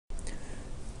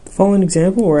Following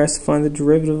example, we're asked to find the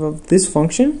derivative of this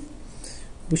function.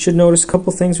 We should notice a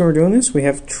couple things when we're doing this. We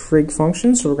have trig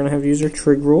functions, so we're going to have to use our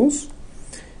trig rules.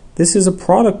 This is a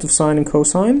product of sine and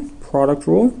cosine, product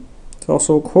rule. It's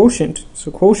also a quotient,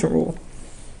 so quotient rule.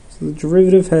 So the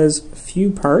derivative has a few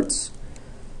parts.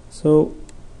 So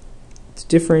to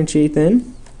differentiate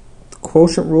then, the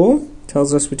quotient rule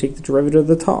tells us we take the derivative of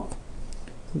the top.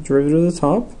 The derivative of the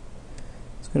top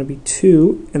is going to be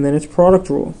 2, and then it's product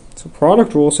rule. So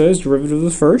product rule says derivative of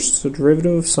the first, so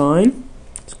derivative of sine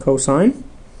is cosine.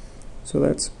 So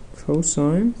that's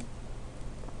cosine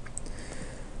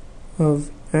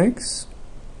of x.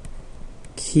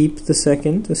 Keep the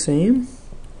second the same,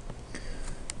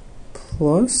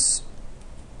 plus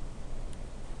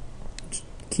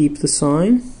keep the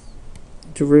sine,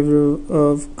 derivative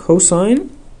of cosine,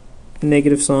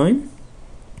 negative sine.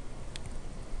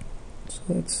 So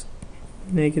that's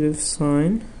negative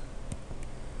sine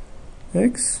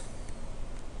x.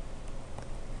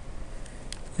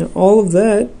 And all of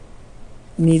that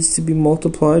needs to be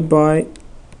multiplied by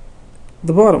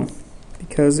the bottom,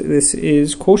 because this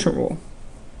is quotient rule.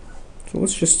 So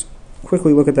let's just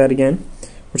quickly look at that again.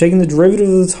 We're taking the derivative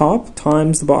of the top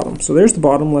times the bottom. So there's the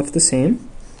bottom left the same.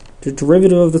 The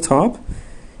derivative of the top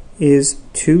is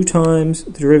 2 times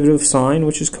the derivative of sine,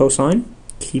 which is cosine.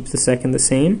 Keep the second the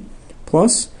same.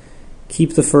 Plus,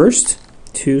 keep the first,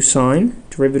 2 sine,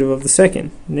 derivative of the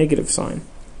second, negative sine.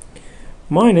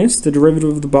 Minus the derivative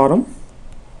of the bottom,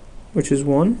 which is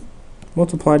 1,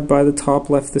 multiplied by the top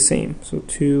left the same. So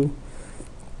 2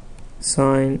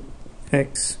 sine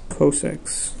x cos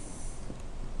x.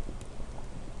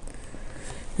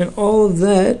 And all of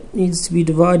that needs to be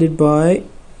divided by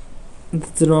the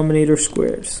denominator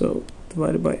squared, so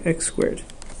divided by x squared.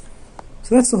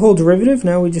 So that's the whole derivative.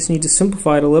 Now we just need to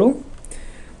simplify it a little.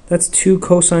 That's 2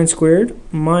 cosine squared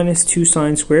minus 2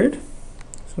 sine squared.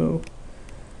 So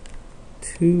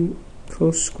 2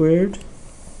 cos squared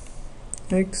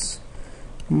x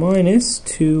minus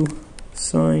 2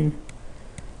 sine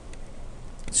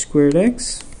squared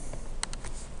x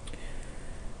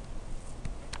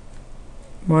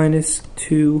minus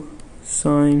 2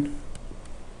 sine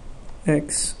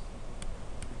x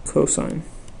cosine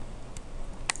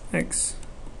x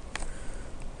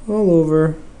all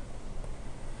over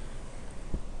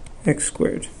x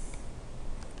squared.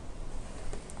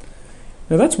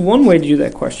 Now that's one way to do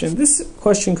that question. This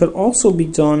question could also be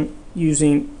done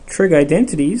using trig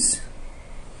identities,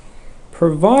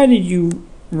 provided you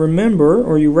remember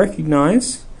or you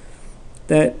recognize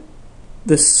that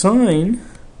the sine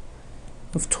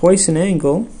of twice an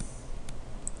angle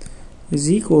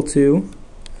is equal to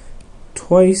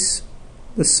twice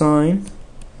the sine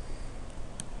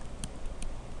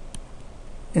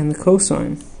and the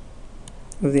cosine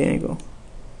of the angle.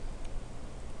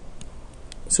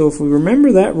 So if we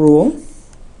remember that rule,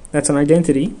 that's an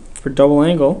identity for double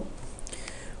angle,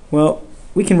 well,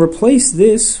 we can replace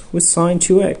this with sine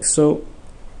 2x. So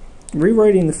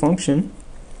rewriting the function,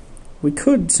 we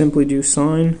could simply do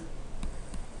sine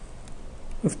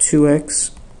of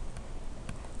 2x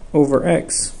over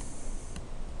x.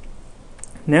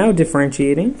 Now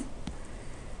differentiating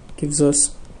gives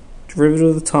us derivative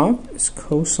of the top is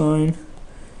cosine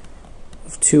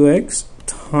of 2x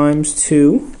times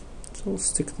 2, so we'll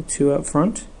stick the 2 out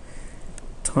front,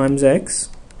 times x,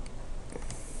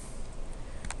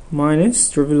 minus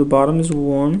derivative of the bottom is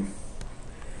 1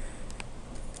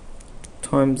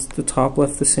 times the top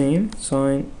left the same,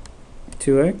 sine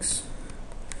 2x,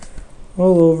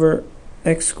 all over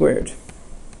x squared.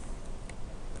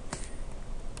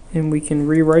 And we can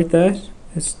rewrite that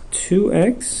as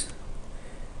 2x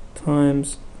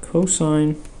times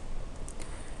cosine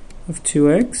of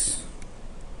 2x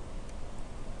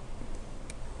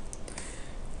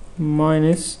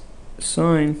minus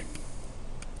sine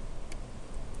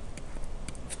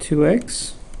of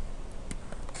 2x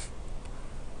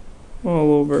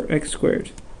all over x squared,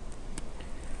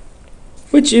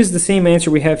 which is the same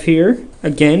answer we have here,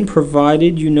 again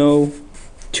provided you know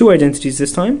two identities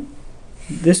this time.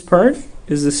 This part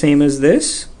is the same as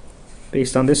this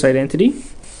based on this identity.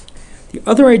 The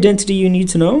other identity you need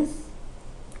to know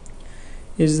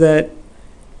is that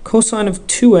cosine of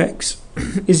 2x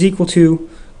is equal to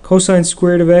cosine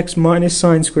squared of x minus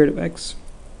sine squared of x.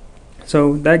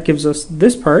 So that gives us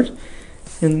this part,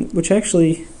 and which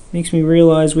actually makes me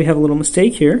realize we have a little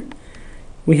mistake here.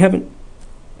 We haven't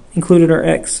included our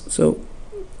x, so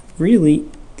really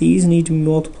these need to be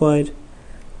multiplied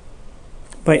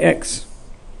by x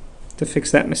to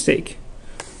fix that mistake.